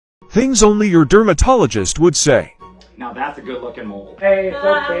Things only your dermatologist would say. Now that's a good looking mole. Hey, it's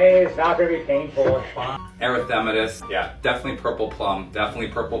okay. It's not gonna be painful. It's fine. Erythematous, yeah, definitely purple plum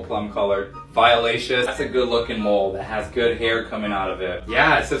colored. Violaceous, that's a good looking mole that has good hair coming out of it.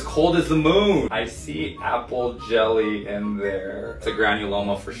 Yeah, it's as cold as the moon. I see apple jelly in there. It's a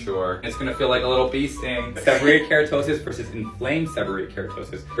granuloma for sure. It's gonna feel like a little bee sting. Seborrheic keratosis versus inflamed seborrheic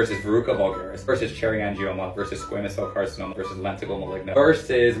keratosis versus verruca vulgaris versus cherry angioma versus squamous cell carcinoma versus lentigo maligna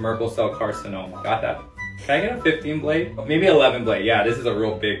versus Merkel cell carcinoma. Got that? Can I get a 15 blade? Maybe 11 blade. Yeah, this is a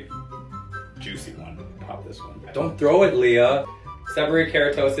real big, juicy one. Pop this one. Don't throw it, Leah. Seborrheic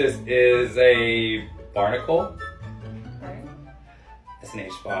keratosis is a barnacle. It's an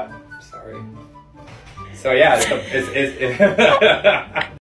H spot. Sorry. So yeah, it's